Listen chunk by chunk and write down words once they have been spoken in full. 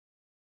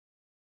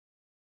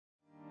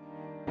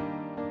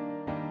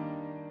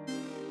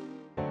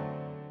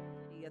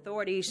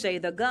Authorities say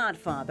the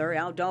Godfather,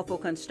 Adolfo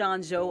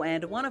Constanzo,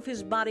 and one of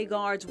his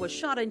bodyguards were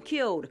shot and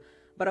killed.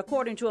 But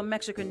according to a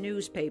Mexican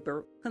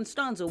newspaper,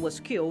 Constanzo was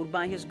killed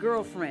by his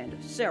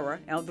girlfriend, Sara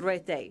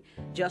Aldrete,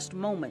 just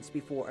moments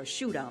before a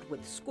shootout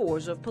with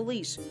scores of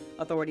police.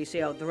 Authorities say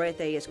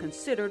Aldrete is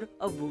considered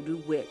a voodoo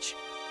witch.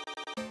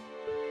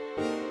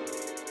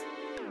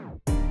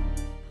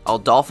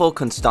 Adolfo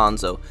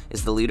Constanzo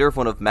is the leader of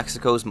one of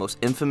Mexico's most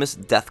infamous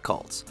death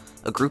cults,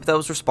 a group that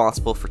was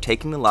responsible for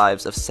taking the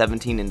lives of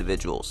 17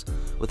 individuals,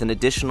 with an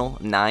additional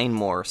 9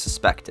 more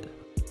suspected.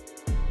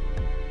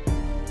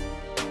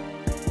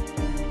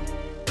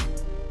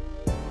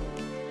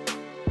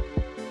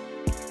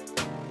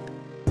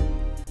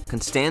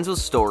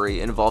 Constanzo's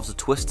story involves a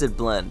twisted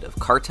blend of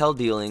cartel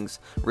dealings,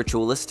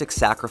 ritualistic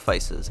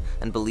sacrifices,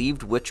 and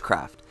believed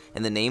witchcraft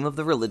in the name of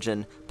the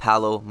religion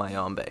Palo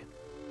Mayombe.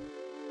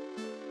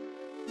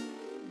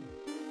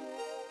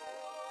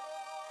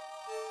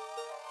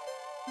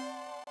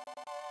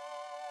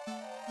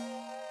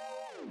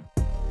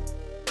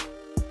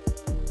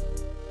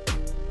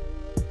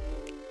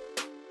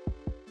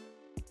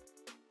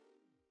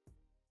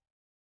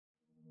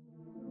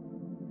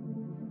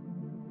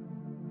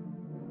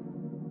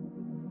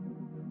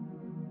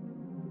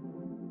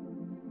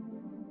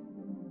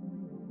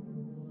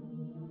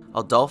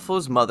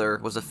 Adolfo's mother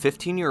was a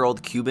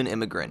 15-year-old Cuban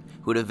immigrant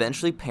who would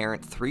eventually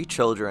parent 3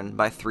 children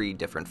by 3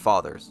 different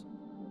fathers.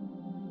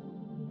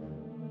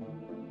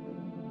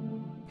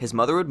 His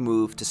mother would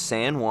move to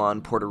San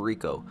Juan, Puerto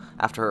Rico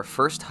after her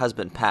first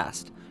husband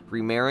passed,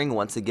 remarrying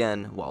once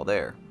again while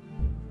there.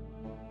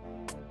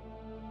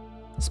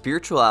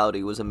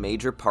 Spirituality was a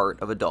major part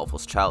of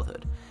Adolfo's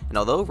childhood, and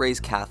although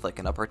raised Catholic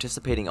and a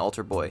participating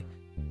altar boy,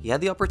 he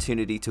had the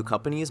opportunity to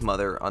accompany his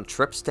mother on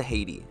trips to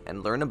Haiti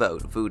and learn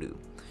about voodoo,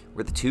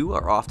 where the two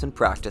are often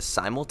practiced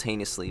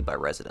simultaneously by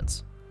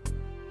residents.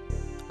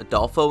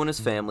 Adolfo and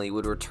his family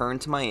would return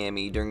to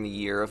Miami during the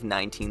year of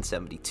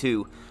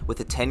 1972, with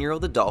the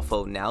 10-year-old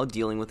Adolfo now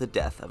dealing with the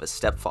death of his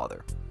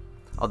stepfather.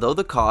 Although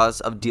the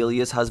cause of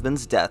Delia's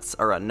husband's deaths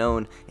are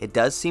unknown, it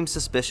does seem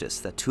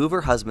suspicious that 2 of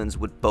her husbands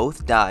would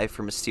both die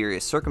from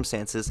mysterious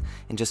circumstances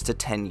in just a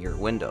 10-year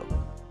window.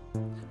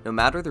 No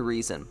matter the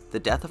reason, the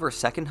death of her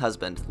second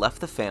husband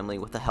left the family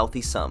with a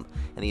healthy sum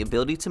and the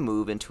ability to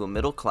move into a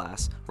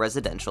middle-class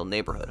residential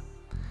neighborhood.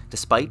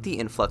 Despite the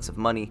influx of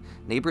money,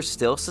 neighbors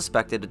still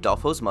suspected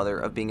Adolfo's mother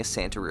of being a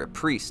Santeria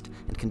priest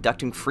and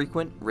conducting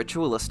frequent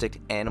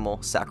ritualistic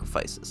animal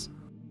sacrifices.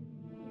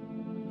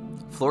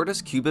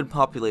 Florida's Cuban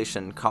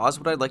population caused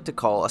what I'd like to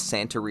call a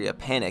Santeria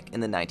panic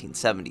in the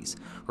 1970s,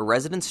 where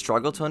residents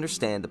struggled to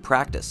understand the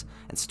practice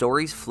and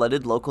stories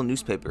flooded local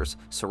newspapers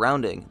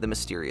surrounding the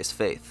mysterious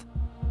faith.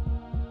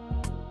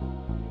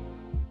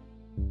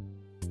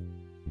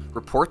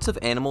 Reports of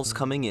animals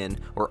coming in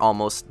were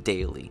almost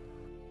daily.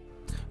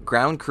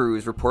 Ground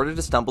crews reported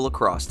to stumble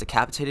across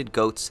decapitated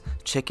goats,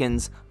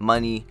 chickens,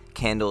 money,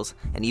 candles,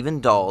 and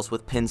even dolls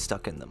with pins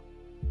stuck in them.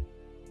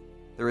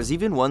 There was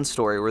even one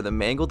story where the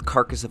mangled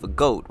carcass of a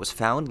goat was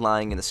found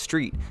lying in the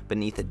street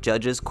beneath a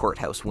judge's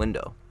courthouse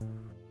window.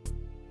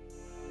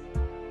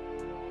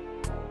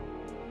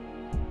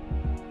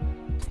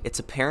 It's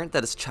apparent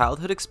that his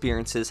childhood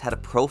experiences had a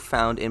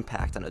profound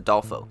impact on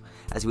Adolfo,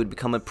 as he would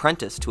become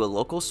apprenticed to a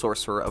local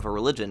sorcerer of a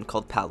religion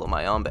called Palo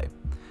Mayombe.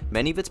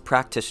 Many of its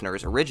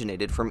practitioners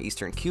originated from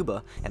eastern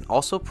Cuba and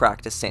also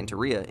practiced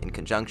Santeria in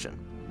conjunction.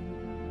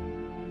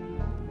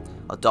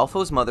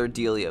 Adolfo's mother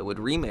Delia would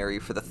remarry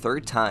for the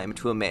 3rd time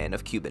to a man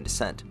of Cuban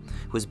descent,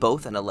 who was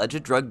both an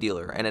alleged drug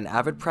dealer and an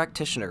avid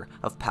practitioner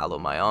of Palo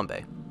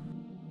Mayombe.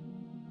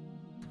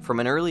 From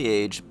an early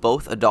age,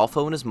 both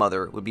Adolfo and his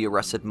mother would be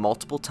arrested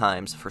multiple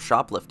times for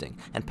shoplifting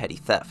and petty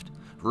theft.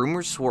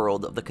 Rumors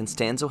swirled of the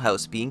Constanzo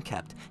house being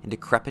kept in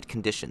decrepit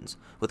conditions,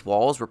 with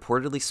walls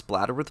reportedly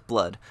splattered with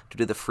blood due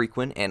to the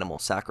frequent animal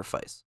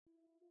sacrifice.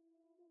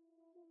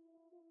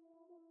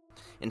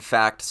 In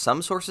fact,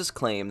 some sources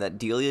claim that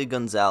Delia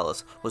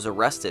Gonzalez was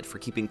arrested for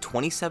keeping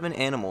 27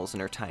 animals in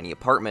her tiny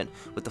apartment,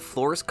 with the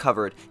floors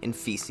covered in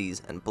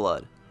feces and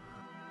blood.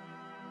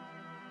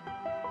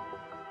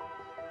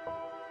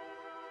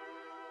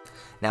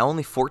 Now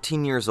only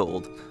 14 years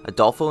old,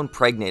 Adolfo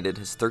impregnated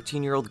his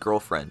 13-year-old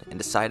girlfriend and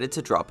decided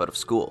to drop out of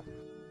school.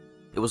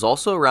 It was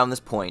also around this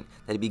point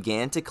that he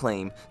began to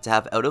claim to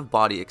have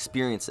out-of-body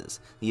experiences,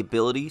 the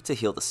ability to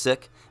heal the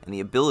sick, and the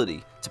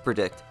ability to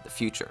predict the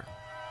future.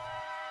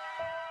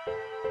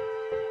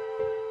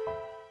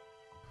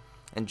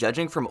 And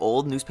judging from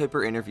old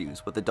newspaper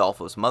interviews with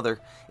Adolfo's mother,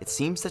 it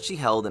seems that she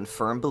held in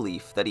firm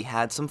belief that he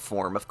had some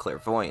form of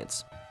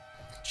clairvoyance.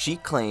 She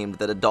claimed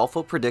that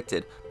Adolfo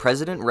predicted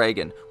President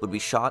Reagan would be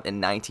shot in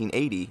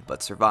 1980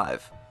 but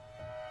survive.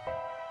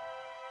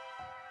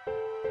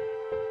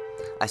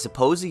 I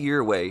suppose a year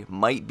away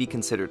might be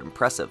considered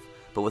impressive,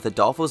 but with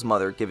Adolfo's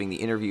mother giving the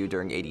interview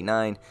during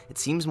 '89, it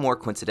seems more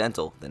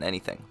coincidental than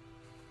anything.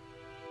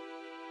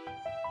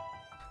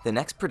 The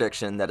next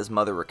prediction that his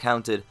mother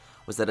recounted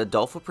was that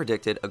Adolfo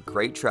predicted a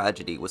great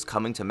tragedy was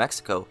coming to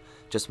Mexico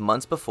just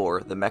months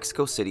before the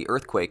Mexico City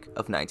earthquake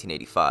of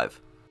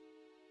 1985.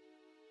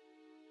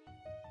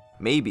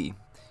 Maybe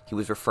he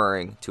was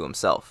referring to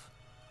himself.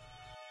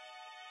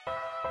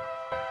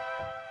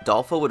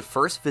 Adolfo would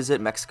first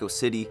visit Mexico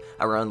City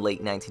around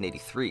late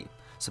 1983,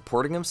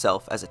 supporting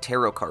himself as a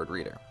tarot card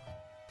reader.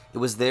 It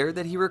was there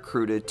that he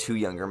recruited two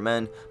younger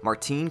men,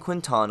 Martin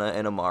Quintana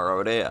and Omar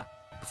Orea,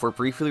 before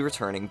briefly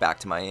returning back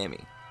to Miami.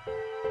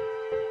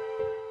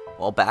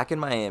 While back in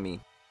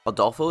Miami,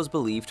 Adolfo is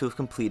believed to have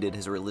completed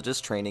his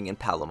religious training in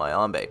Palo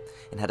Mayombe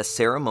and had a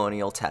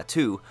ceremonial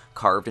tattoo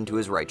carved into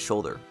his right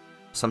shoulder.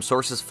 Some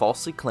sources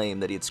falsely claim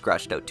that he had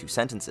scratched out two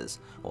sentences,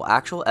 while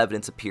actual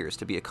evidence appears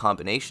to be a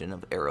combination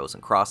of arrows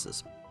and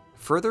crosses.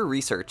 Further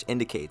research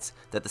indicates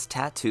that this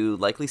tattoo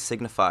likely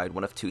signified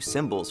one of two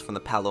symbols from the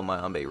Palo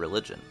Mayombe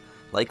religion,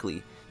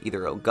 likely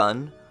either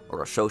Ogun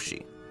or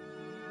Oshoshi.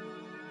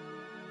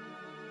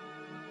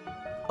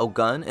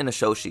 Ogun and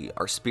Oshoshi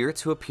are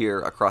spirits who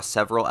appear across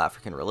several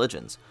African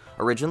religions,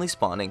 originally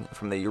spawning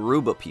from the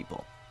Yoruba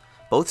people.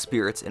 Both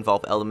spirits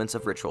involve elements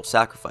of ritual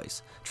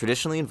sacrifice,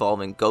 traditionally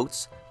involving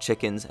goats,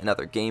 chickens, and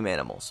other game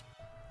animals.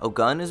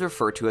 Ogun is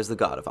referred to as the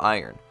god of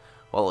iron,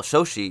 while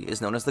Oshoshi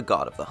is known as the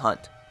god of the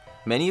hunt.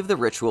 Many of the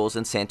rituals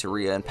in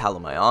Santeria and Palo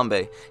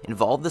Mayombe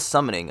involve the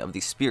summoning of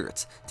these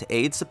spirits to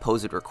aid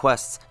supposed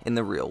requests in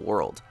the real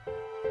world.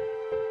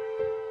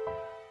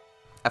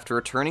 After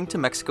returning to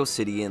Mexico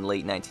City in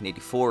late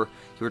 1984,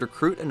 he would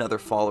recruit another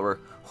follower,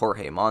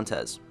 Jorge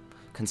Montes.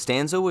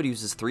 Constanzo would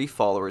use his three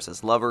followers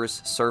as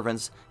lovers,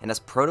 servants, and as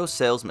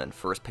proto-salesmen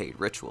for his paid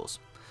rituals.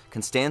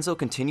 Constanzo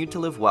continued to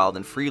live wild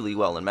and freely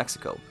while in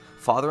Mexico,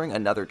 fathering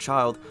another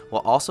child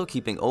while also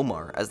keeping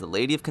Omar as the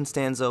Lady of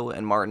Constanzo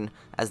and Martin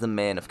as the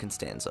Man of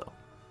Constanzo.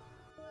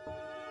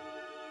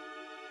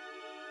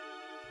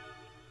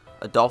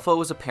 Adolfo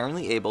was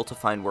apparently able to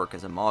find work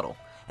as a model,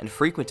 and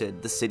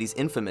frequented the city's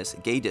infamous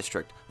gay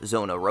district,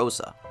 Zona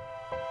Rosa.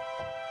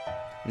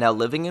 Now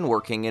living and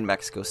working in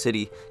Mexico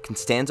City,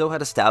 Constanzo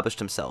had established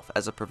himself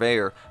as a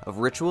purveyor of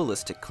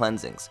ritualistic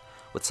cleansings,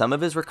 with some of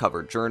his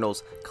recovered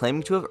journals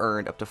claiming to have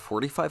earned up to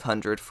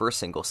 $4,500 for a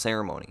single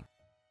ceremony.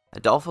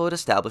 Adolfo had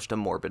established a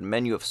morbid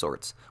menu of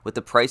sorts, with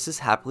the prices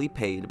happily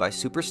paid by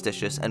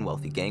superstitious and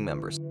wealthy gang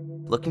members,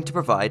 looking to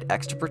provide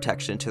extra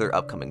protection to their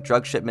upcoming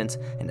drug shipments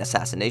and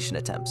assassination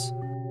attempts.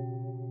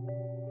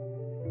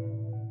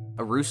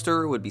 A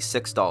rooster would be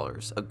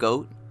 $6, a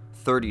goat,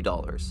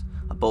 $30,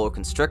 a boa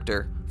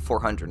constrictor,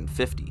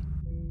 $450,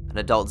 an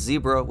adult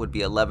zebra would be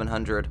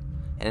 $1,100,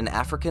 and an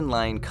African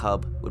lion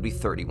cub would be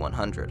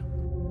 $3,100.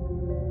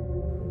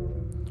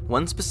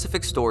 One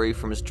specific story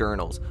from his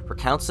journals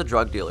recounts the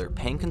drug dealer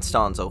paying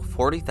Constanzo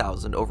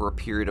 $40,000 over a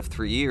period of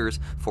 3 years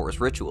for his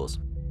rituals.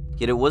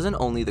 Yet it wasn't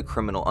only the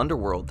criminal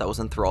underworld that was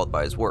enthralled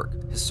by his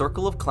work. His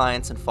circle of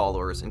clients and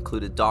followers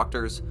included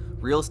doctors,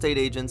 real estate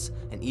agents,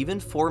 and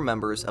even 4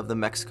 members of the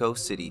Mexico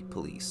City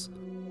Police.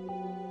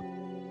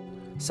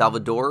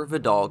 Salvador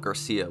Vidal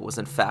Garcia was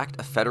in fact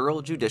a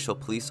federal judicial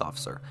police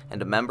officer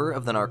and a member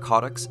of the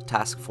Narcotics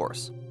Task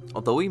Force.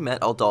 Although he met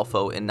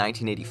Adolfo in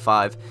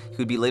 1985, he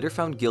would be later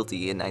found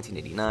guilty in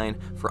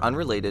 1989 for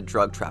unrelated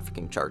drug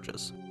trafficking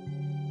charges.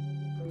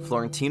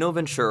 Florentino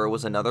Ventura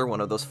was another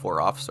one of those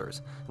 4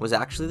 officers, and was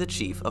actually the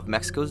chief of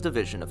Mexico's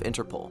division of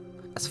Interpol.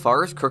 As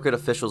far as crooked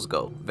officials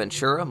go,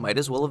 Ventura might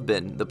as well have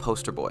been the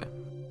poster boy.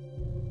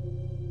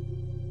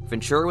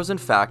 Ventura was in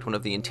fact one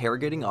of the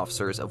interrogating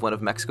officers of one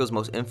of Mexico's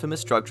most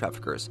infamous drug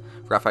traffickers,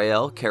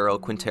 Rafael Caro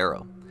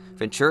Quintero.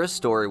 Ventura's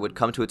story would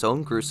come to its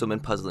own gruesome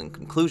and puzzling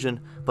conclusion,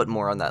 but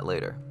more on that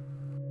later.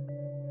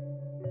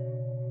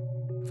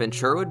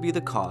 Ventura would be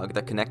the cog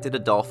that connected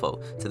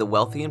Adolfo to the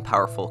wealthy and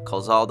powerful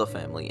Calzado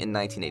family in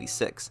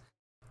 1986,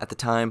 at the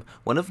time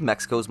one of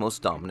Mexico's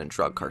most dominant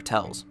drug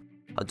cartels.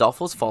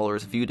 Adolfo's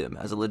followers viewed him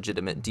as a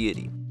legitimate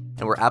deity,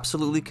 and were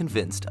absolutely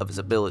convinced of his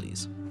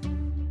abilities.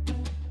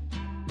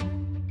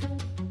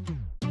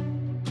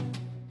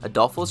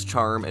 Adolfo's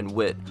charm and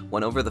wit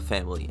won over the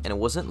family, and it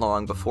wasn't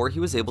long before he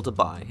was able to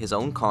buy his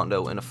own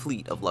condo and a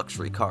fleet of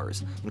luxury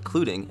cars,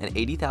 including an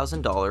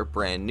 $80,000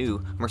 brand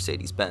new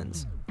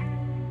Mercedes-Benz.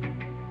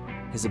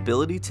 His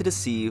ability to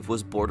deceive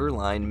was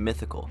borderline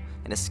mythical,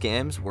 and his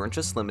scams weren't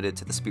just limited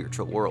to the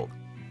spiritual world.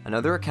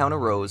 Another account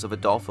arose of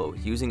Adolfo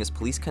using his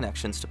police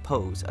connections to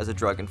pose as a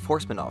drug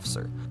enforcement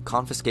officer,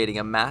 confiscating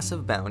a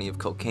massive bounty of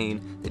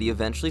cocaine that he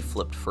eventually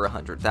flipped for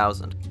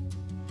 $100,000.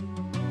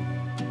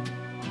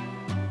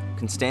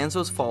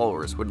 Constanzo's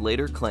followers would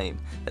later claim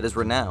that his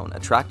renown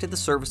attracted the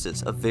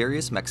services of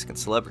various Mexican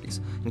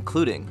celebrities,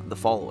 including the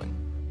following.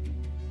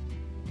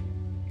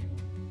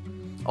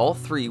 All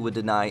 3 would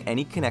deny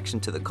any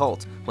connection to the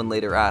cult when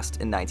later asked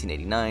in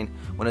 1989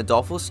 when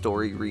Adolfo's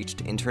story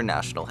reached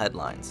international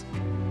headlines.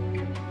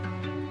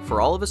 For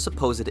all of his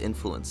supposed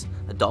influence,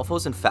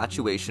 Adolfo's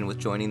infatuation with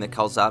joining the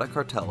Calzada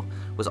cartel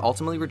was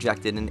ultimately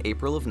rejected in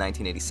April of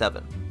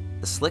 1987.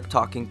 The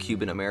slick-talking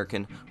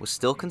Cuban-American was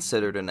still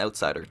considered an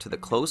outsider to the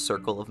close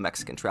circle of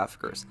Mexican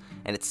traffickers,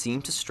 and it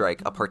seemed to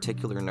strike a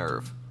particular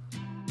nerve.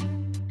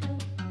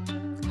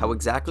 How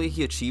exactly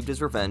he achieved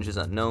his revenge is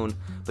unknown,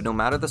 but no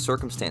matter the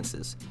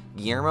circumstances,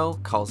 Guillermo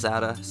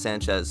Calzada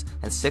Sanchez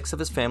and 6 of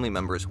his family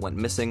members went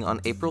missing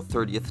on April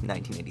 30th,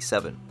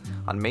 1987,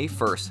 On May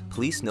 1st,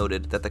 police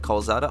noted that the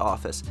Calzada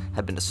office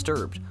had been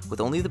disturbed,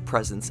 with only the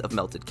presence of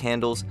melted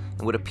candles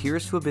and what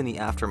appears to have been the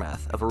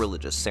aftermath of a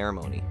religious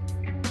ceremony.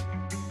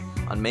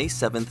 On May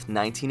 7,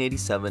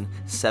 1987,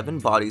 7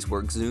 bodies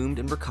were exhumed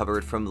and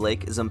recovered from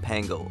Lake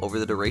Zampango over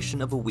the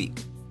duration of a week.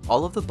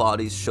 All of the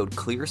bodies showed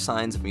clear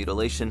signs of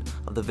mutilation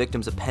of the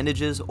victims'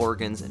 appendages,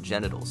 organs, and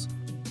genitals.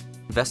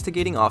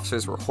 Investigating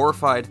officers were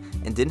horrified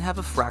and didn't have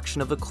a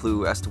fraction of a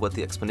clue as to what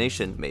the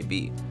explanation may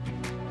be.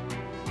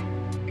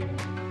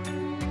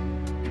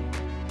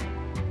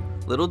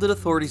 Little did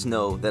authorities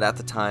know that at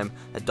the time,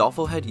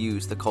 Adolfo had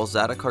used the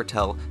Calzada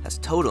cartel as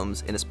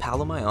totems in his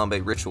Palo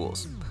Mayombe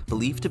rituals,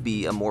 believed to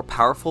be a more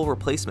powerful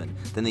replacement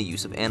than the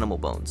use of animal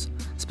bones,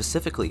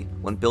 specifically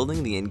when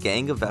building the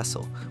Nganga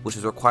vessel, which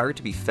was required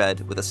to be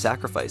fed with a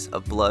sacrifice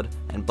of blood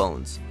and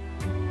bones.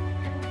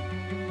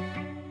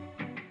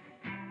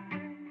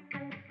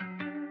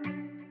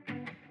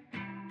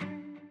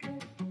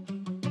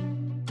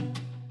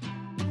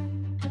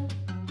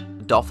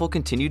 Adolfo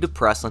continued to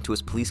press onto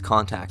his police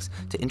contacts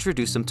to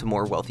introduce him to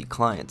more wealthy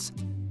clients.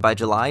 By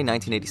July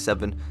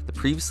 1987, the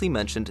previously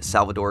mentioned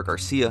Salvador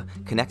Garcia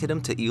connected him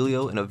to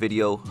Elio and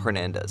Ovidio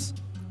Hernandez.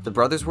 The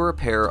brothers were a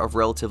pair of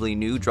relatively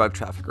new drug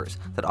traffickers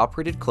that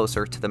operated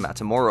closer to the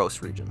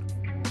Matamoros region.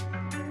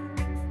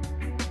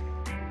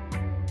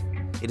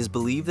 It is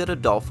believed that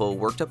Adolfo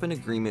worked up an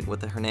agreement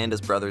with the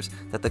Hernandez brothers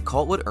that the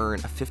cult would earn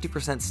a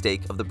 50%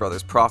 stake of the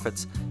brothers'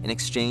 profits in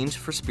exchange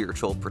for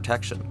spiritual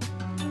protection.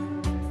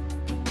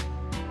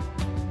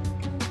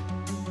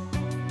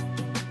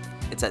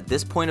 It's at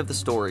this point of the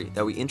story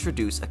that we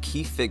introduce a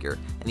key figure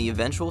and the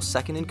eventual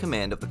second in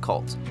command of the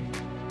cult,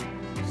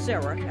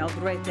 Sara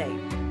Aldrete.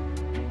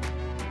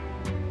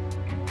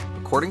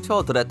 According to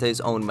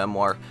Aldrete's own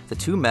memoir, the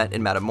two met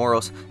in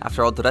Matamoros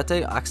after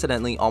Aldrete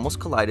accidentally almost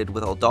collided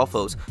with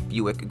Adolfo's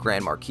Buick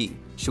Grand Marquis.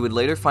 She would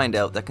later find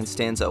out that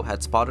Constanzo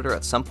had spotted her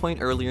at some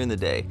point earlier in the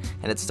day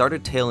and had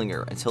started tailing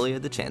her until he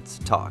had the chance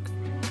to talk.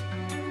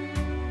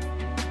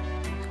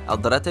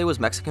 Aldrete was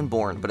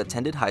Mexican-born but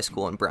attended high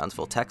school in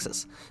Brownsville,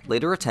 Texas,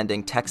 later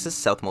attending Texas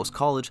Southmost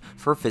College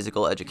for a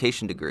physical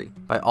education degree.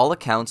 By all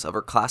accounts of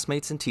her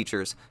classmates and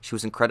teachers, she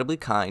was incredibly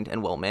kind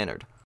and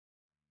well-mannered.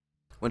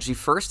 When she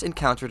first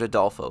encountered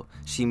Adolfo,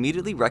 she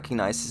immediately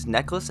recognized his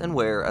necklace and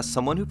wear as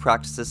someone who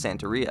practices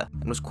Santeria,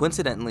 and was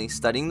coincidentally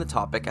studying the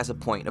topic as a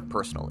point of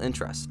personal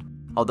interest.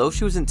 Although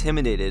she was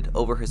intimidated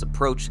over his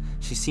approach,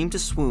 she seemed to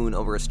swoon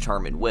over his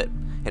charm and wit.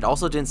 It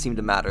also didn't seem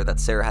to matter that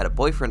Sara had a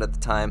boyfriend at the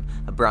time,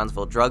 a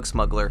Brownsville drug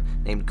smuggler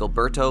named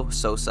Gilberto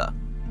Sosa.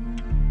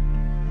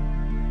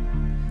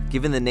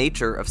 Given the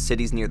nature of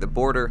cities near the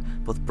border,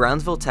 both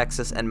Brownsville,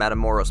 Texas and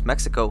Matamoros,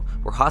 Mexico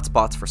were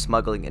hotspots for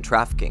smuggling and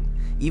trafficking.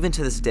 Even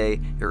to this day,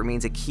 it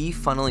remains a key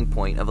funneling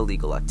point of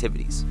illegal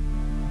activities.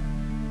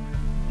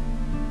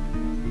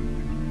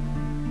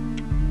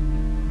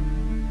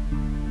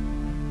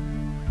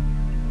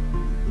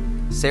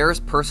 Sara's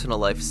personal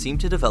life seemed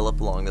to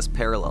develop along this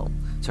parallel.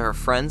 To her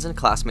friends and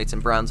classmates in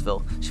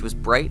Brownsville, she was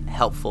bright,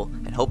 helpful,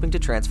 and hoping to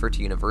transfer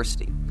to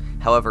university.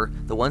 However,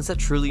 the ones that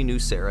truly knew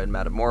Sara in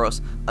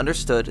Matamoros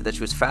understood that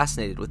she was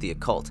fascinated with the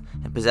occult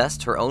and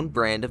possessed her own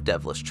brand of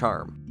devilish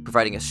charm,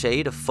 providing a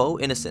shade of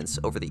faux innocence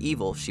over the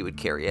evil she would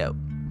carry out.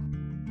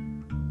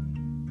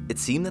 It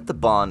seemed that the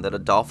bond that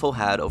Adolfo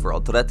had over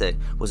Aldrete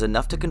was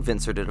enough to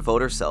convince her to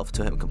devote herself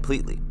to him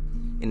completely.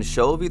 In a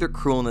show of either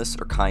cruelness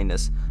or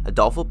kindness,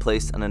 Adolfo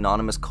placed an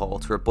anonymous call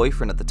to her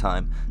boyfriend at the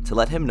time to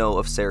let him know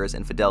of Sara's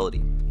infidelity.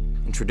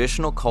 In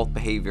traditional cult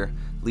behavior,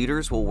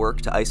 leaders will work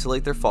to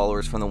isolate their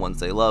followers from the ones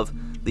they love,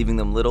 leaving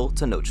them little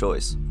to no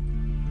choice.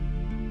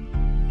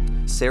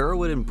 Sara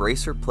would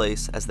embrace her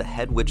place as the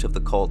head witch of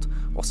the cult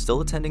while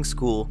still attending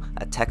school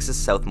at Texas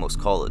Southmost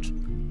College.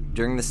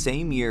 During the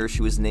same year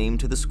she was named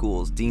to the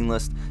school's dean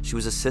list, she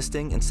was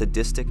assisting in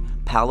sadistic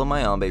Palo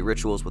Mayombe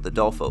rituals with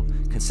Adolfo,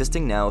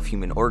 consisting now of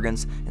human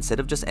organs instead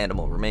of just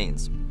animal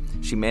remains.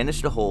 She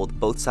managed to hold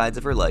both sides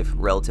of her life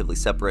relatively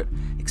separate,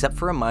 except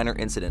for a minor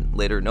incident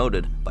later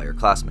noted by her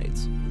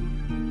classmates.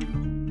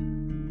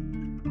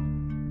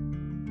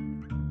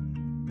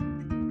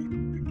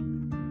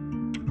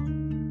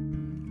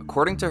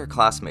 According to her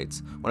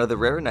classmates, one of the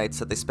rare nights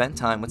that they spent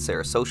time with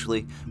Sara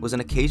socially was an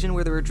occasion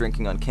where they were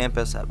drinking on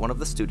campus at one of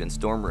the students'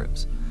 dorm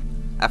rooms.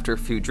 After a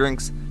few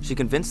drinks, she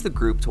convinced the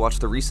group to watch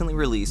the recently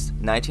released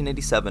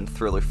 1987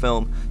 thriller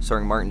film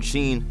starring Martin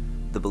Sheen,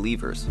 The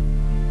Believers.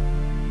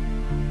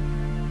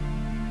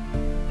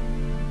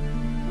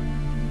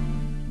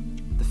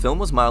 The film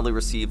was mildly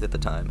received at the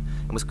time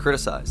and was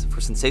criticized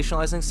for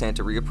sensationalizing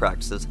Santeria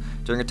practices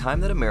during a time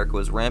that America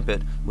was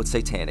rampant with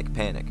satanic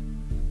panic.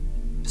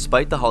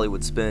 Despite the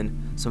Hollywood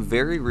spin, some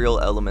very real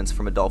elements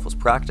from Adolfo's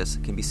practice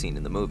can be seen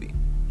in the movie.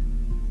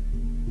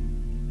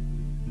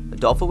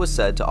 Adolfo was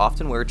said to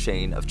often wear a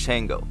chain of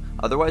chango,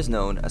 otherwise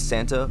known as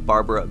Santa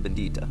Barbara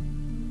Bendita.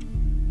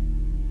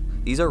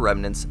 These are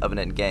remnants of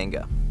an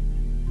Nganga.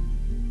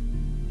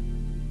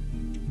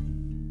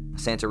 A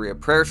Santeria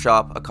prayer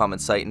shop, a common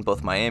sight in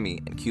both Miami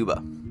and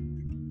Cuba.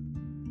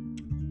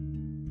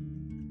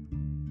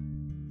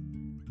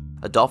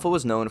 Adolfo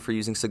was known for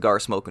using cigar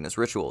smoke in his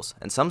rituals,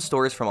 and some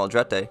stories from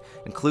Aldrete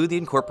include the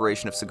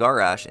incorporation of cigar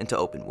ash into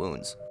open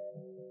wounds.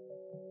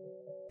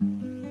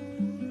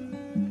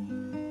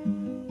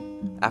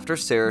 After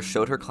Sara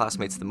showed her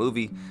classmates the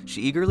movie,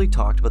 she eagerly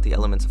talked about the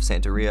elements of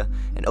Santeria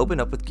and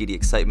opened up with giddy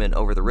excitement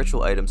over the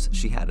ritual items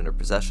she had in her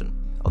possession.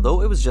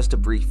 Although it was just a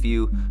brief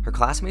view, her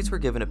classmates were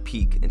given a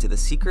peek into the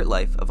secret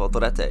life of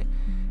Aldrete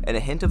and a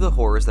hint of the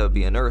horrors that would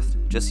be unearthed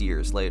just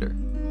years later.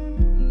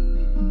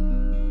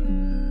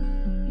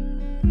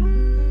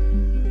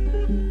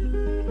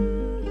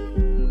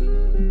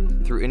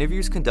 Through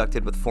interviews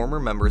conducted with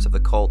former members of the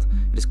cult,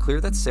 it is clear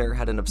that Sara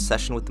had an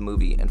obsession with the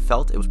movie and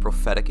felt it was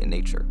prophetic in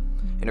nature.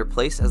 In her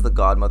place as the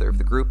godmother of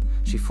the group,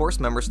 she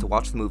forced members to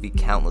watch the movie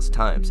countless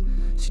times.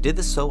 She did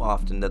this so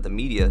often that the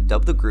media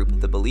dubbed the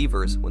group the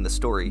Believers when the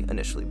story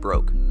initially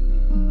broke.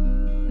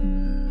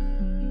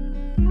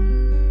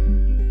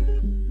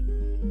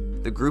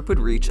 The group would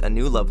reach a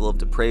new level of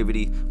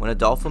depravity when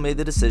Adolfo made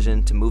the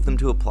decision to move them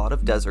to a plot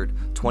of desert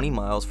 20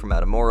 miles from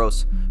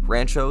Matamoros,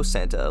 Rancho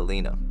Santa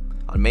Elena.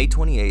 On May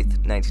 28,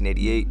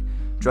 1988,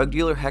 drug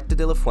dealer Hector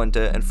de la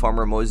Fuente and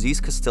farmer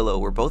Moises Castillo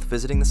were both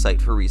visiting the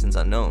site for reasons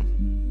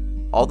unknown.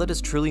 All that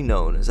is truly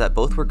known is that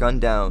both were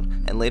gunned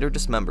down and later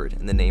dismembered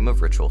in the name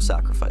of ritual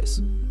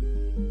sacrifice.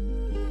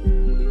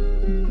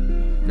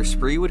 Their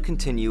spree would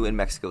continue in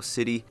Mexico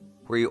City,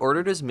 where he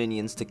ordered his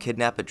minions to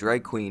kidnap a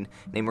drag queen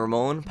named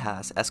Ramon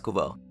Paz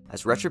Escobar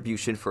as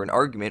retribution for an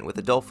argument with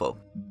Adolfo.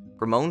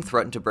 Ramon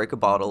threatened to break a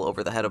bottle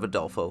over the head of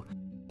Adolfo,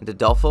 and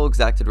Adolfo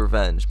exacted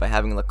revenge by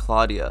having La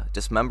Claudia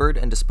dismembered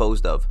and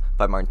disposed of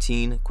by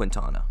Martin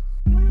Quintana.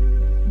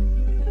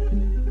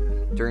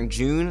 During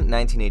June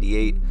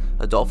 1988,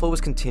 Adolfo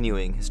was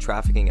continuing his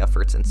trafficking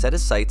efforts and set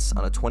his sights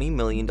on a $20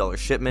 million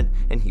shipment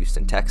in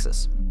Houston,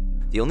 Texas.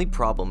 The only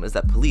problem is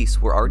that police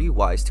were already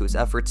wise to his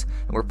efforts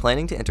and were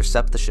planning to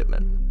intercept the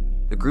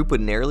shipment. The group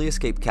would narrowly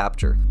escape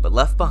capture, but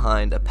left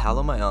behind a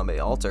Palo Mayombe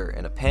altar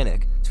in a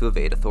panic to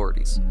evade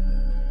authorities.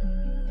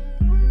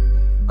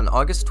 On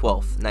August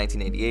 12,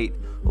 1988,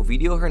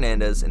 Ovidio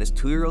Hernandez and his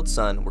 2-year-old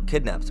son were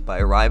kidnapped by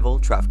a rival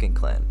trafficking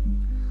clan.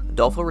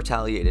 Adolfo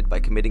retaliated by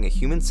committing a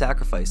human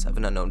sacrifice of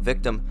an unknown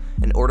victim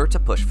in order to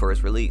push for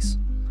his release.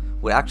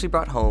 What actually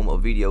brought home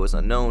Ovidio is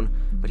unknown,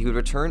 but he would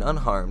return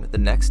unharmed the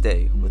next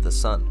day with his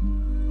son.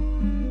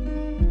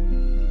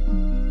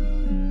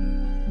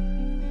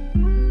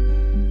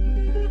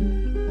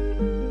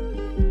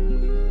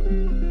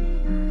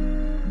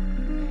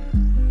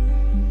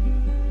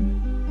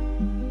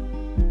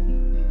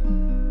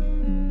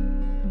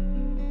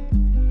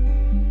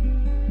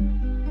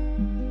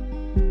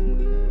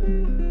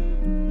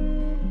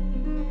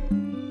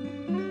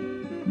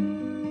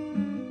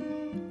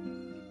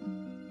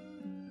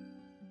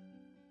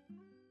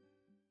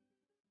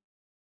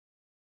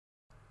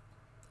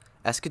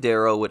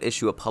 Escudero would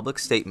issue a public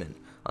statement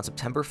on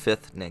September 5,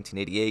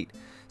 1988,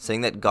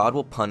 saying that God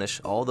will punish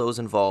all those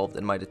involved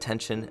in my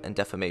detention and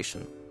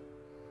defamation.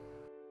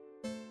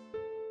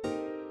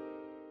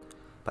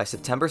 By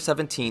September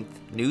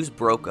 17th, news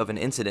broke of an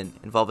incident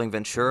involving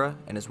Ventura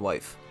and his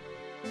wife.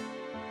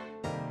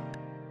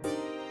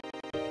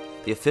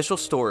 The official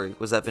story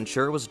was that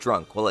Ventura was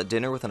drunk while at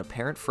dinner with an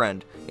apparent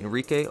friend,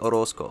 Enrique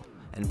Orozco,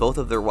 and both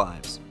of their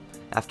wives.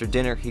 After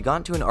dinner, he got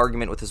into an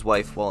argument with his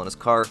wife while in his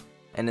car,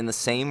 and in the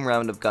same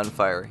round of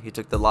gunfire, he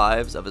took the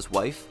lives of his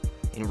wife,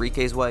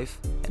 Enrique's wife,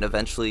 and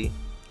eventually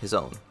his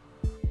own.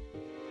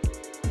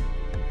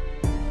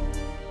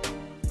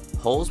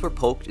 Holes were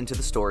poked into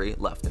the story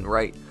left and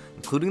right,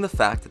 including the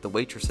fact that the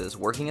waitresses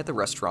working at the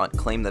restaurant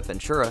claimed that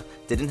Ventura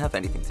didn't have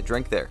anything to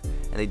drink there,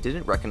 and they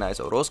didn't recognize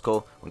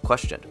Orozco when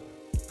questioned.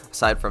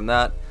 Aside from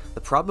that,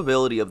 the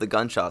probability of the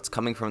gunshots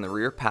coming from the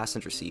rear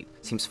passenger seat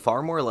seems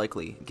far more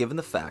likely given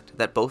the fact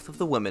that both of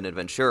the women in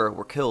Ventura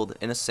were killed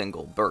in a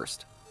single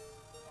burst.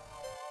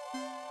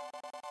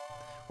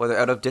 Whether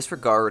out of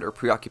disregard or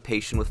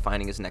preoccupation with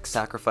finding his next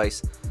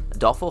sacrifice,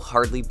 Adolfo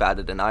hardly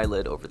batted an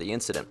eyelid over the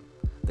incident.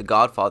 The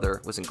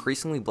Godfather was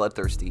increasingly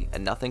bloodthirsty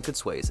and nothing could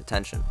sway his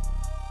attention.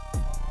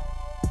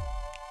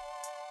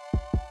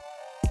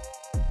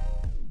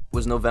 It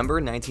was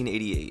November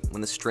 1988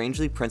 when the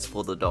strangely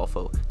principled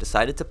Adolfo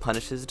decided to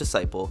punish his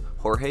disciple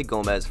Jorge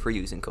Gomez for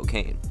using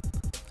cocaine.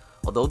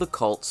 Although the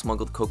cult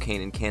smuggled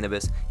cocaine and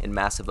cannabis in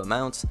massive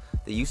amounts,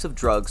 the use of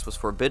drugs was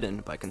forbidden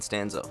by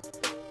Constanzo.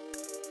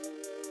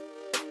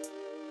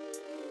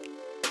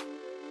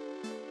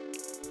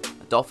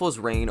 Adolfo's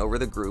reign over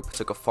the group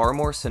took a far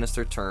more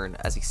sinister turn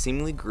as he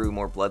seemingly grew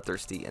more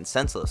bloodthirsty and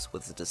senseless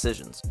with his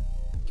decisions.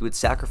 He would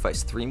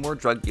sacrifice 3 more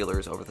drug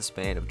dealers over the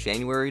span of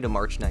January to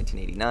March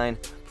 1989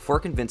 before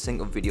convincing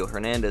Ovidio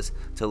Hernandez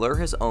to lure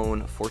his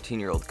own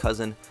 14-year-old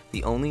cousin,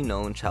 the only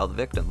known child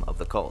victim of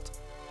the cult.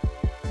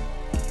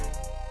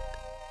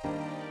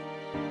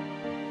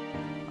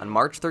 On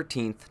March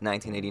 13,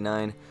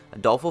 1989,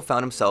 Adolfo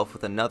found himself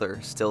with another,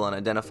 still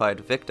unidentified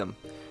victim,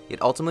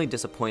 yet ultimately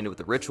disappointed with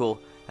the ritual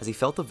as he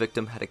felt the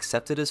victim had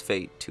accepted his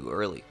fate too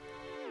early.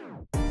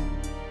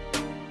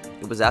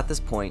 It was at this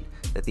point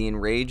that the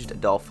enraged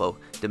Adolfo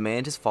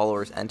demanded his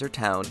followers enter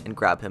town and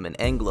grab him an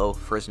Anglo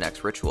for his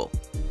next ritual.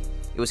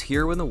 It was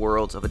here when the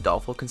worlds of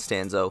Adolfo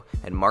Constanzo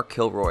and Mark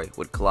Kilroy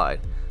would collide,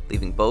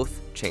 leaving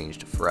both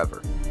changed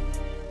forever.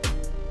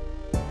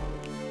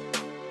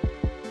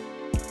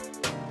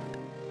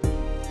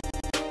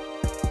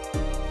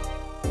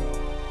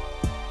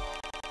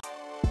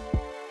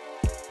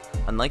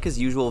 Unlike his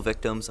usual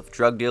victims of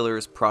drug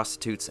dealers,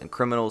 prostitutes, and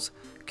criminals,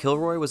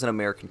 Kilroy was an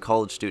American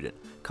college student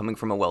coming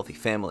from a wealthy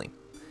family.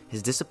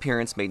 His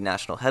disappearance made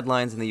national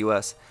headlines in the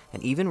US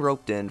and even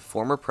roped in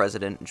former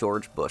President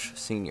George Bush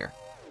Sr.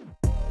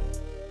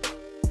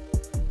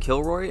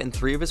 Kilroy and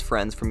 3 of his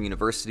friends from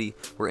university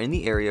were in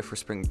the area for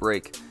spring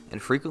break and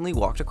frequently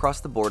walked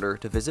across the border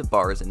to visit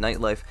bars and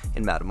nightlife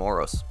in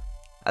Matamoros.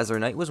 As their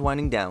night was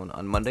winding down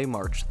on Monday,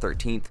 March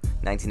 13,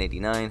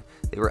 1989,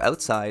 they were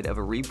outside of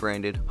a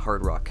rebranded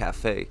Hard Rock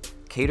Cafe,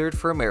 catered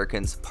for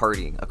Americans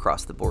partying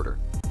across the border.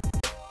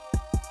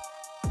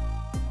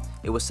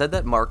 It was said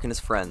that Mark and his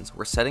friends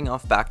were setting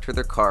off back to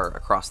their car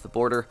across the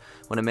border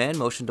when a man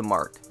motioned to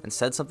Mark and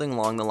said something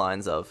along the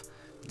lines of,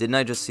 "Didn't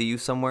I just see you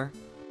somewhere?"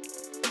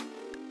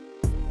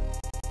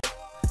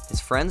 His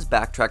friends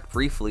backtracked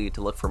briefly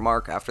to look for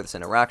Mark after this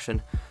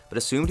interaction, but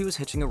assumed he was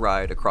hitching a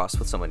ride across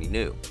with someone he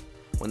knew.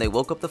 When they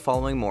woke up the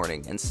following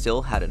morning and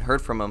still hadn't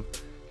heard from him,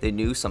 they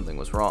knew something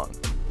was wrong.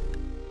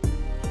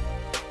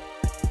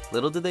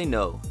 Little did they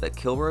know that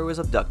Kilroy was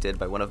abducted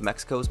by one of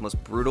Mexico's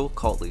most brutal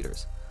cult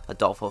leaders,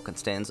 Adolfo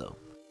Constanzo.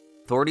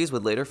 Authorities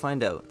would later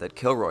find out that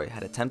Kilroy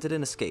had attempted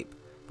an escape,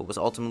 but was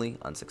ultimately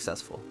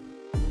unsuccessful.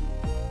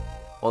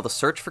 While the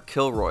search for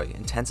Kilroy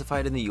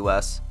intensified in the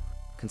US,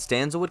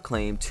 Constanzo would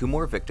claim 2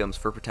 more victims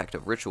for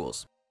protective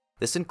rituals.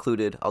 This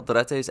included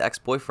Aldrete's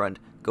ex-boyfriend,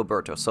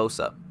 Gilberto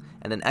Sosa,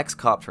 and an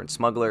ex-cop turned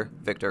smuggler,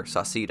 Victor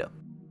Sauceda.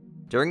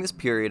 During this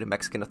period,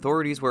 Mexican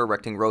authorities were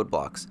erecting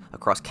roadblocks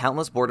across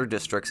countless border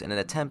districts in an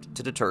attempt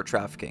to deter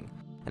trafficking,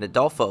 and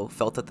Adolfo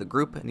felt that the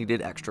group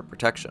needed extra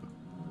protection.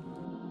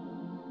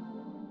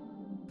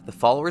 The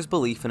followers'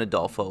 belief in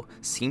Adolfo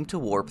seemed to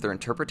warp their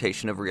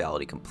interpretation of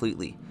reality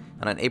completely,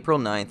 and on April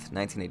 9,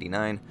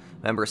 1989,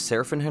 members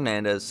Serafin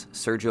Hernandez,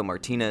 Sergio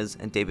Martinez,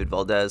 and David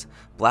Valdez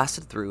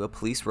blasted through a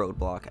police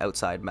roadblock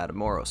outside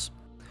Matamoros.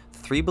 The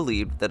 3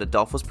 believed that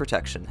Adolfo's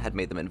protection had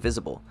made them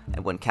invisible,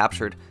 and when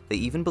captured, they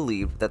even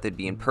believed that they'd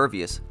be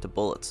impervious to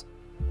bullets.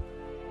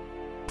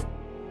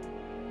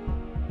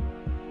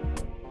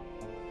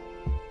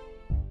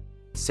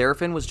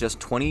 Serafin was just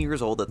 20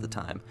 years old at the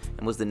time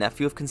and was the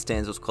nephew of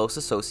Constanzo's close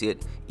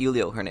associate,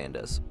 Elio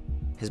Hernandez.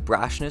 His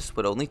brashness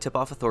would only tip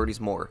off authorities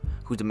more,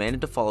 who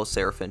demanded to follow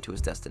Serafin to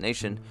his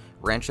destination,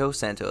 Rancho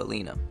Santa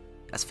Elena.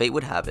 As fate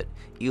would have it,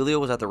 Elio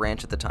was at the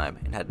ranch at the time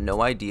and had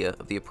no idea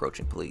of the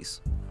approaching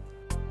police.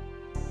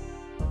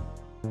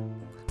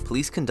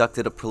 Police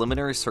conducted a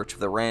preliminary search of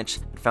the ranch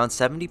and found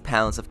 70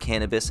 pounds of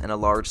cannabis and a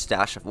large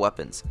stash of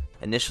weapons,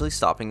 initially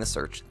stopping the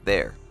search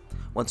there.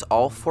 Once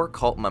all 4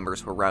 cult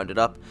members were rounded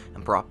up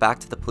and brought back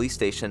to the police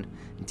station,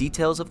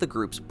 details of the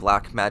group's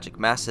black magic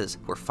masses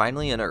were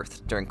finally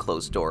unearthed during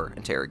closed-door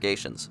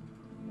interrogations.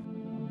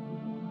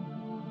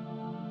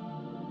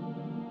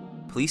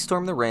 Police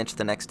stormed the ranch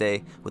the next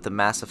day with a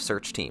massive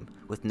search team,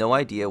 with no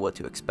idea what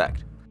to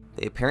expect.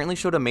 They apparently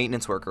showed a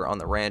maintenance worker on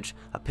the ranch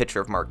a picture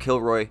of Mark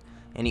Kilroy,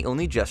 and he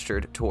only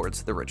gestured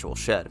towards the ritual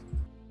shed.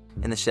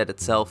 In the shed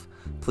itself,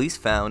 police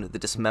found the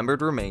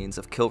dismembered remains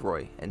of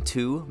Kilroy and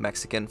 2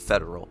 Mexican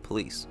federal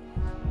police.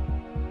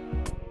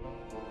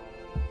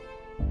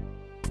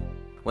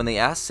 When they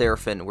asked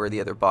Serafin where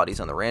the other bodies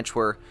on the ranch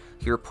were,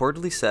 he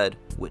reportedly said,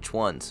 "Which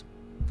ones?"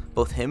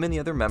 Both him and the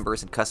other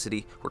members in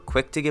custody were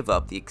quick to give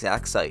up the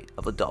exact site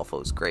of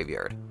Adolfo's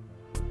graveyard.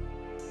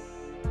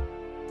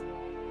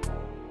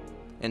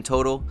 In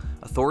total,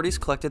 authorities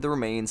collected the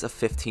remains of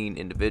 15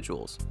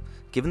 individuals.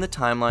 Given the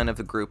timeline of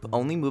the group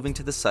only moving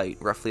to the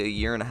site roughly a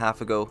year and a half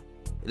ago,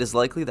 it is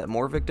likely that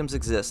more victims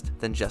exist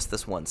than just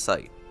this one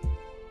site.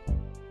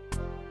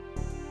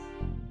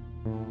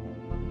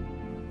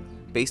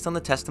 Based on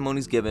the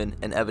testimonies given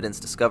and evidence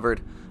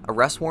discovered,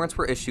 arrest warrants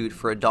were issued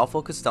for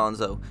Adolfo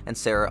Constanzo and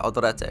Sara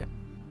Aldrete.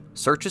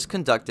 Searches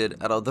conducted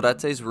at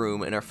Aldrete's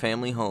room in her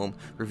family home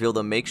revealed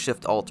a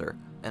makeshift altar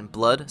and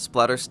blood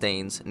splatter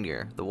stains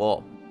near the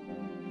wall.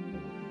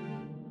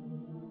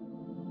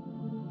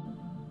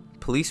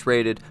 Police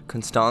raided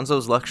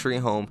Constanzo's luxury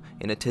home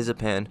in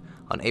Atizapan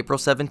on April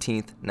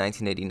 17,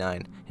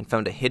 1989, and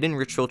found a hidden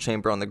ritual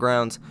chamber on the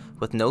grounds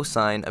with no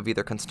sign of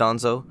either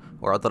Constanzo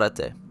or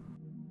Aldrete.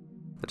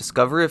 The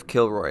discovery of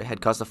Kilroy had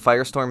caused a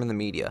firestorm in the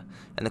media,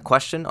 and the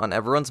question on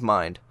everyone's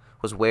mind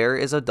was, where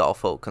is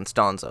Adolfo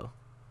Constanzo?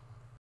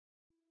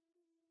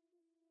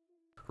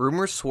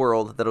 Rumors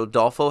swirled that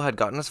Adolfo had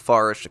gotten as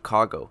far as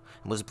Chicago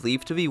and was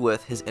believed to be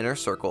with his inner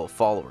circle of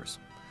followers.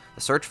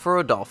 The search for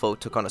Adolfo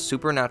took on a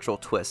supernatural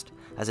twist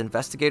as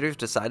investigators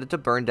decided to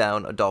burn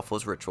down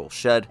Adolfo's ritual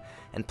shed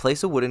and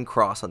place a wooden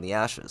cross on the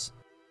ashes.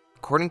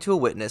 According to a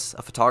witness,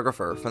 a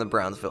photographer from the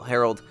Brownsville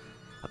Herald,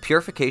 a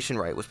purification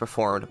rite was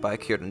performed by a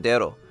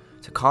curandero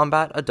to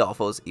combat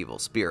Adolfo's evil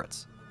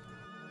spirits.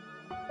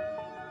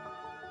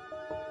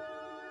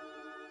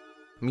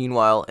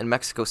 Meanwhile, in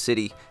Mexico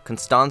City,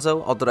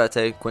 Constanzo,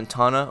 Aldrete,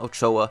 Quintana,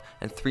 Ochoa,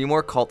 and 3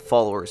 more cult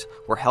followers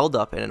were held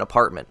up in an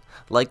apartment,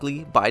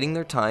 likely biding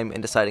their time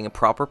in deciding a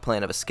proper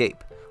plan of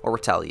escape, or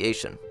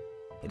retaliation.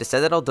 It is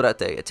said that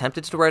Aldrete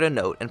attempted to write a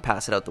note and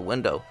pass it out the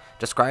window,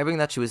 describing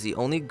that she was the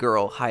only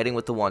girl hiding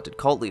with the wanted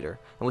cult leader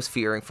and was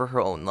fearing for her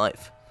own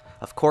life.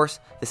 Of course,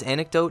 this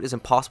anecdote is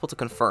impossible to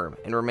confirm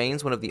and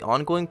remains one of the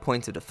ongoing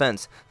points of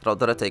defense that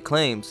Aldrete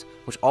claims,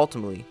 which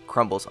ultimately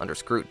crumbles under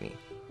scrutiny.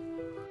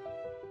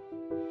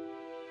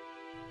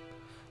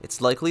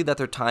 It's likely that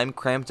their time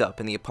cramped up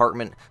in the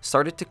apartment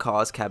started to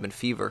cause cabin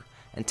fever,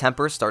 and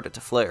tempers started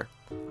to flare.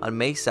 On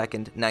May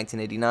 2nd,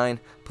 1989,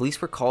 police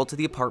were called to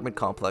the apartment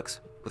complex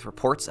with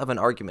reports of an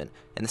argument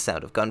and the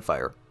sound of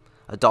gunfire.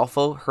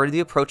 Adolfo heard the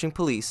approaching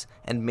police,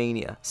 and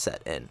mania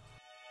set in.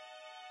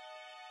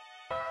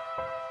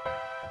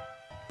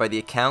 By the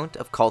account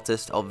of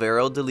cultist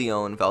Alvaro de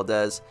Leon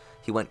Valdez,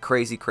 he went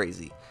crazy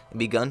and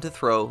begun to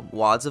throw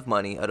wads of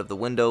money out of the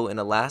window in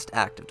a last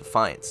act of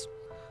defiance.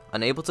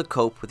 Unable to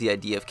cope with the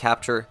idea of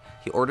capture,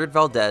 he ordered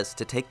Valdez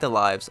to take the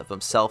lives of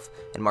himself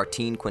and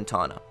Martin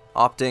Quintana,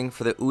 opting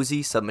for the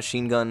Uzi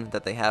submachine gun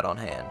that they had on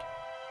hand.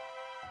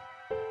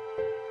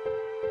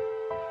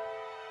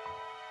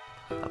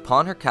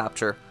 Upon her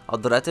capture,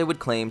 Aldrete would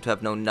claim to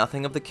have known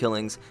nothing of the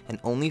killings and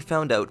only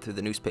found out through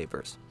the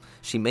newspapers.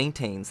 She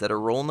maintains that her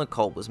role in the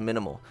cult was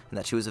minimal and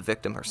that she was a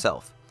victim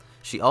herself.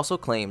 She also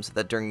claims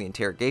that during the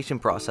interrogation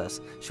process,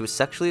 she was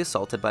sexually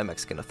assaulted by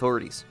Mexican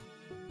authorities.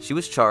 She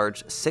was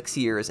charged 6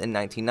 years in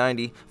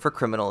 1990 for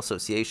criminal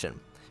association,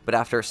 but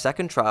after a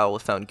second trial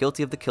was found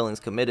guilty of the killings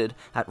committed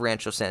at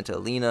Rancho Santa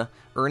Elena,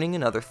 earning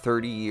another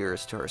 30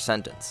 years to her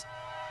sentence.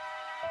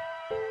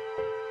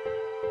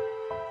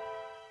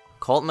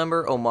 Cult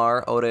member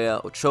Omar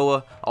Orea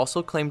Ochoa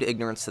also claimed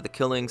ignorance to the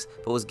killings,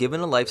 but was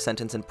given a life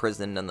sentence in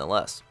prison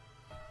nonetheless.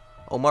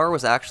 Omar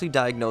was actually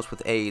diagnosed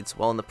with AIDS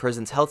while in the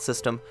prison's health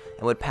system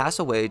and would pass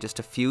away just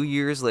a few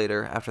years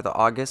later after the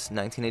August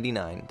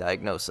 1989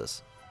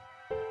 diagnosis.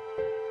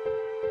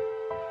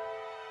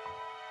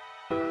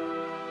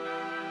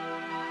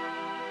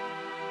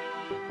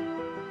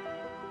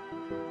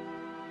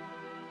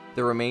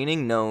 The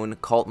remaining known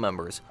cult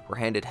members were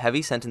handed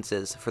heavy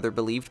sentences for their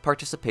believed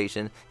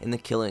participation in the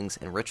killings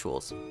and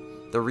rituals.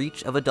 The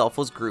reach of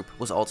Adolfo's group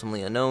was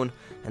ultimately unknown,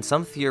 and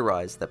some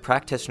theorized that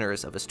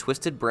practitioners of his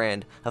twisted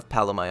brand of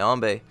Palo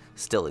Mayombe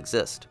still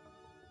exist.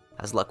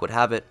 As luck would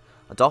have it,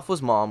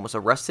 Adolfo's mom was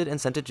arrested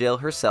and sent to jail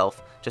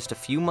herself just a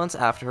few months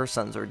after her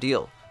son's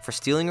ordeal for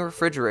stealing a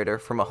refrigerator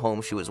from a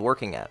home she was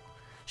working at.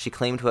 She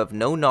claimed to have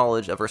no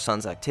knowledge of her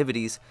son's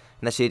activities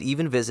and that she had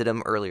even visited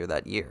him earlier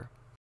that year.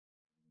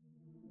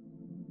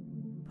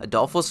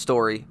 Adolfo's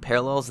story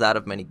parallels that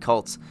of many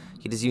cults,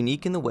 yet is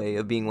unique in the way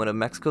of being one of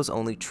Mexico's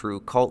only true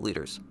cult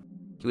leaders.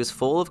 He was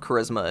full of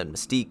charisma and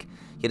mystique,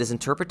 yet his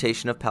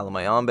interpretation of Palo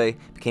Mayombe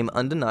became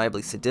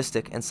undeniably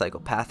sadistic and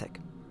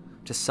psychopathic.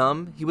 To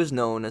some, he was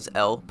known as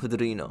El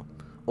Padrino,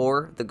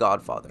 or the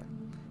Godfather.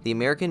 The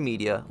American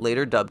media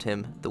later dubbed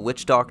him the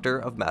Witch Doctor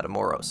of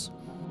Matamoros.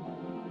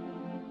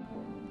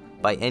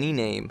 By any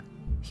name,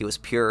 he was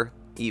pure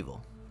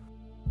evil.